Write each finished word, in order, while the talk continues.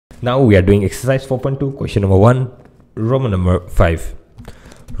Now we are doing exercise 4.2, question number 1, Roman number 5.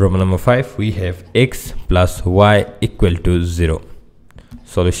 Roman number 5, we have x plus y equal to 0.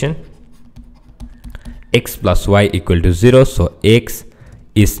 Solution: x plus y equal to 0, so x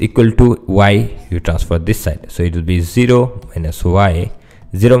is equal to y, you transfer this side, so it will be 0 minus y.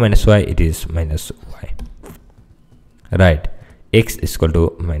 0 minus y, it is minus y, right? X is equal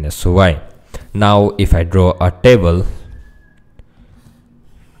to minus y. Now if I draw a table,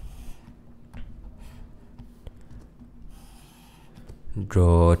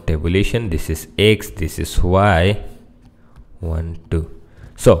 draw tabulation, this is x, this is y, 1 2.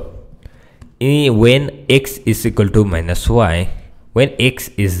 So when x is equal to minus y, when x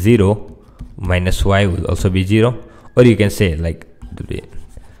is 0, minus y will also be 0, or you can say like,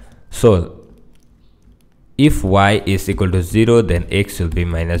 so if y is equal to 0, then x will be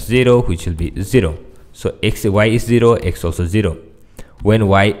minus 0, which will be 0. So y is 0, x also 0. When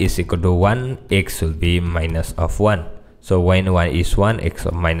y is equal to 1, x will be minus of 1. So when y is 1, x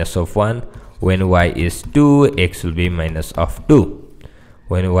minus of 1. When y is 2, x will be minus of 2.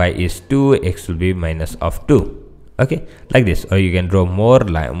 When y is 2, x will be minus of 2. Okay, like this. Or you can draw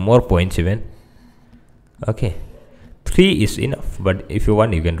more points even. Okay, 3 is enough, but if you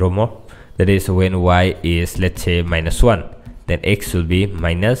want, you can draw more. That is, when y is, let's say, minus 1, then x will be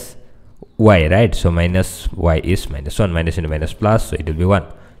minus y, right? So minus y is minus 1, minus into minus plus, so it will be 1.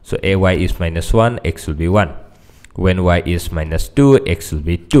 So y is minus 1, x will be 1. When y is minus 2, x will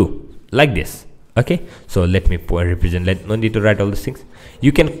be 2, like this. Okay, so let me represent. No need to write all these things.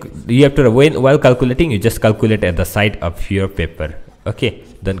 You have to, while calculating, you just calculate at the side of your paper. Okay,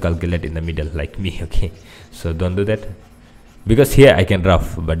 don't calculate in the middle like me. Okay, so don't do that, because here I can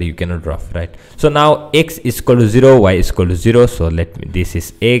rough, but you cannot rough, right? So now x is equal to 0, y is equal to 0. So this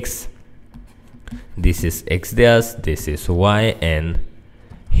is x, this is x dash, this is y, and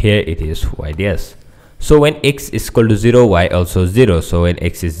here it is y dash. So when x is equal to 0, y also 0. So when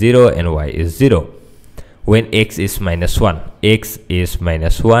x is 0 and y is 0. When x is minus 1, x is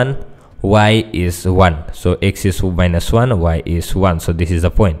minus 1, y is 1. So x is minus 1, y is 1. So this is the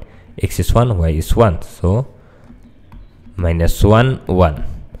point. X is 1, y is 1. So minus 1, 1.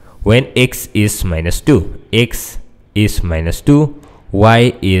 When x is minus 2, x is minus 2,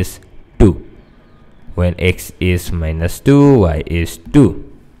 y is 2. When x is minus 2, y is 2.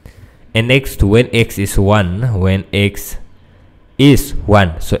 And next, when x is 1, when x is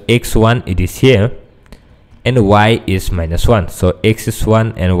 1, so x1 it is here, and y is minus 1. So x is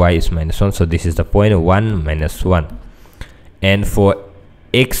 1 and y is minus 1. So this is the point, 1 minus 1. And for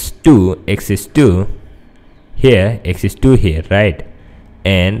x2, x is 2 here, x is 2 here, right?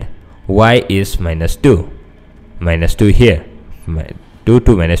 And y is minus 2 here,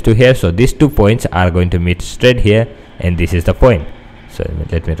 2 minus 2 here. So these 2 points are going to meet straight here, and this is the point. So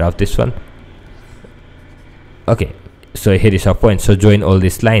let me draw this one. Okay, so here is our point. So join all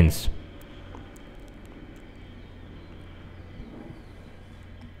these lines.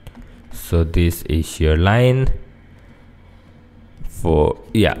 So this is your line for,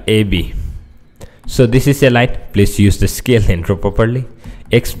 yeah, AB. So this is a line. Please use the scale and draw properly.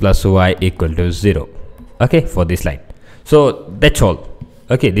 X plus y equal to 0. Okay, for this line. So that's all.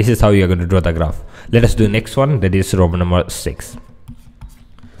 Okay, this is how you are going to draw the graph. Let us do next one. That is Roman number 6.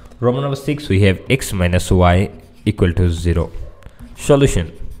 Roman number 6, we have x minus y equal to 0.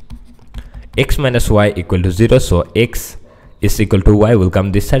 Solution: x minus y equal to 0. So x is equal to y will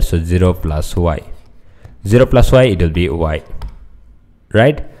come this side. So 0 plus y. 0 plus y, it will be y,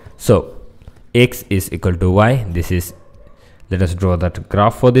 right? So x is equal to y. This is, let us draw that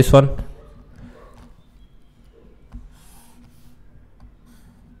graph for this one.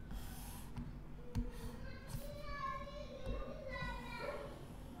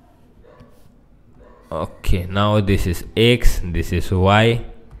 Okay, now this is x, this is y,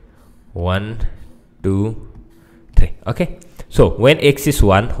 1 2 3. Okay, so when x is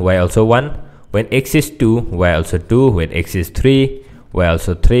 1, y also 1. When x is 2, y also 2. When x is 3, y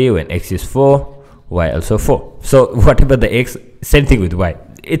also 3. When x is 4, y also 4. So whatever the x, same thing with y.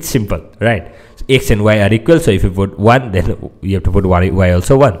 It's simple, right? So x and y are equal, so if you put 1, then you have to put y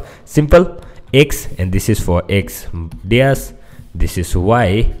also 1. Simple. X, and this is for x dash, this is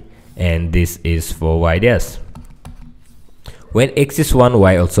y, and this is for y dash. When x is 1,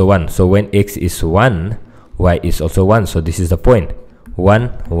 y also 1. So when x is 1, y is also 1. So this is the point, 1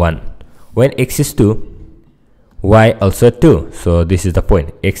 1. When x is 2, y also 2. So this is the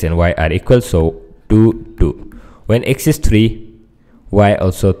point, x and y are equal, so 2 2. When x is 3, y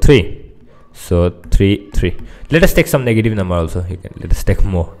also 3. So 3 3. Let us take some negative number also. Let us take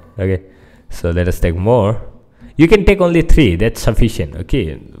more. Okay, so let us take more. You can take only 3, that's sufficient.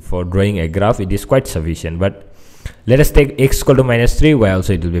 Okay, for drawing a graph it is quite sufficient. But let us take x equal to minus 3, y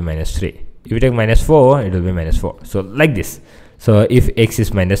also it will be minus 3. If you take minus 4, it will be minus 4. So like this. So if x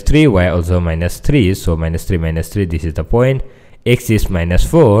is minus 3, y also minus 3, so minus 3 minus 3, this is the point. X is minus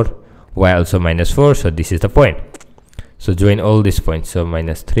 4, y also minus 4, so this is the point. So join all these points. So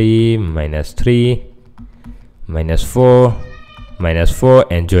minus 3, minus 3, minus 4, minus 4,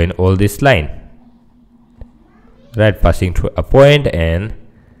 and join all this line, right, passing through a point, and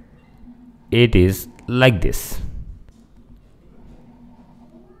it is like this.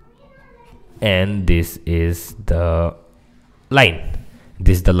 And this is the line.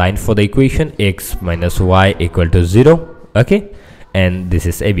 This is the line for the equation x minus y equal to 0. Okay, and this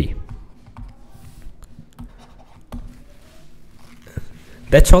is AB.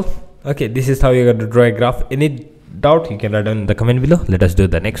 That's all. Okay, this is how you're going to draw a graph. Any doubt, you can write down in the comment below. Let us do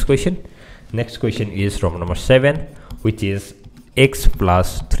the next question. Next question is from number 7, which is x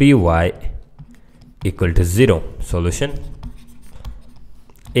plus 3y equal to 0. Solution: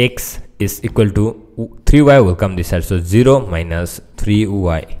 x is equal to 3y will come this side, so 0 minus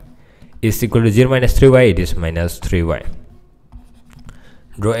 3y is equal to 0 minus 3y, it is minus 3y.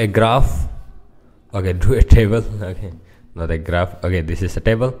 Draw a graph. Okay, draw a table. Okay, not a graph. Okay, this is a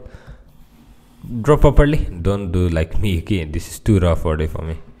table. Draw properly, don't do like me. Okay, this is too rough already for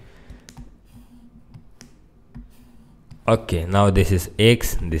me. Okay, now this is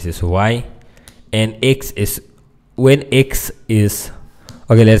x, this is y, and x is, when x is,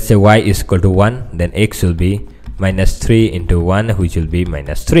 okay, let's say y is equal to 1, then x will be minus 3 into 1, which will be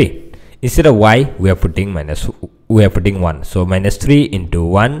minus 3. Instead of y, we are putting 1, so minus 3 into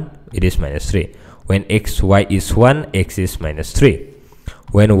 1, it is minus 3. When y is 1, x is minus 3.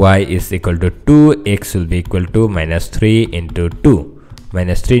 When y is equal to 2, x will be equal to minus 3 into 2.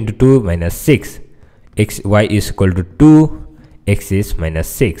 Minus 3 into 2, minus 6. Y is equal to 2, x is minus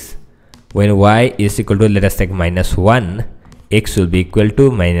 6. When y is equal to, let us take minus 1, x will be equal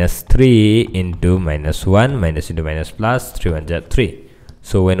to minus 3 into minus 1, minus into minus plus, 3 1 are 3.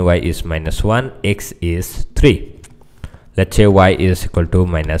 So when y is minus 1, x is 3. Let's say y is equal to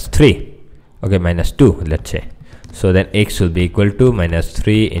minus 3. Okay, minus 2, let's say. So then x will be equal to minus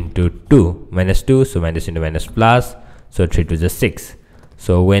 3 into 2, minus 2, so minus into minus plus, so 3 to the 6.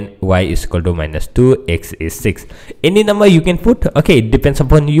 So when y is equal to minus 2, x is 6. Any number you can put. Okay, it depends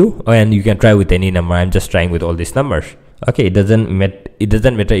upon you, and you can try with any number. I'm just trying with all these numbers. Okay, it doesn't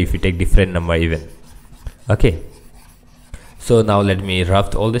matter if you take different number even. Okay, so now let me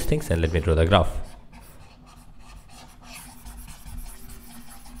rough all these things and let me draw the graph.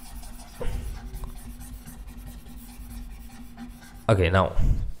 Okay, now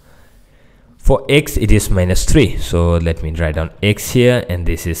for x it is minus 3, so let me write down x here, and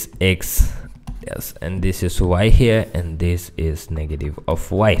this is x, yes, and this is y here, and this is negative of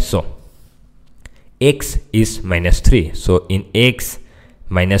y. So x is minus 3, so in x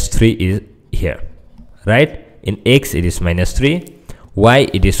minus 3 is here, right? In x it is minus 3, y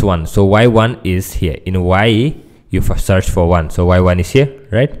it is 1, so y1 is here. In y you search for 1, so y1 is here,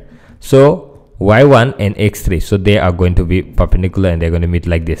 right? So y1 and x3, so they are going to be perpendicular and they're going to meet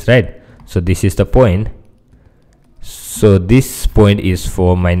like this, right? So this is the point. So this point is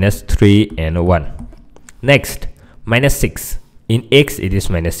for minus 3 and 1. Next, minus 6. In x it is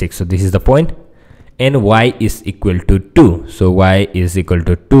minus 6, so this is the point. And y is equal to 2, so y is equal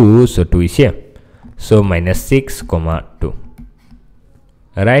to 2, so 2 is here. So minus 6 comma 2.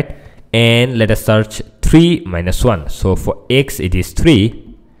 Alright, and let us search 3 minus 1. So for x it is 3,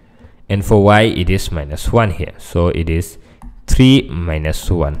 and for y it is minus 1 here, so it is 3 minus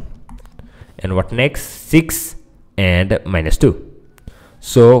 1. And what next? 6 and minus 2.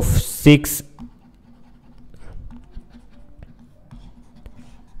 So 6,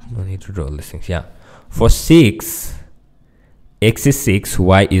 no need to draw all these things. Yeah, for 6, x is 6,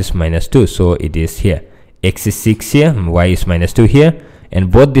 y is minus 2, so it is here. X is 6 here, y is minus 2 here,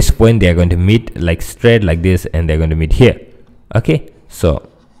 and both this point they are going to meet like straight like this, and they're going to meet here. Okay, so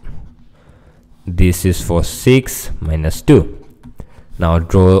this is for 6 minus 2. Now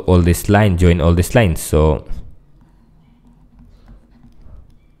draw all this line, join all these lines. So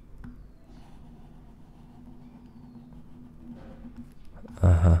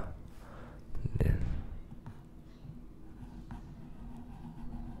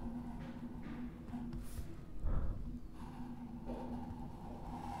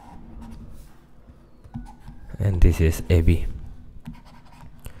and this is AB,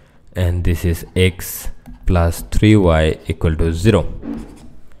 and this is x plus 3y equal to 0.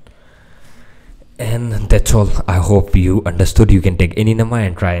 And that's all. I hope you understood. You can take any number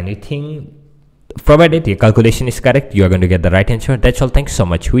and try anything. provided your calculation is correct, you are going to get the right answer. That's all. Thanks so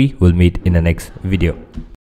much. We will meet in the next video.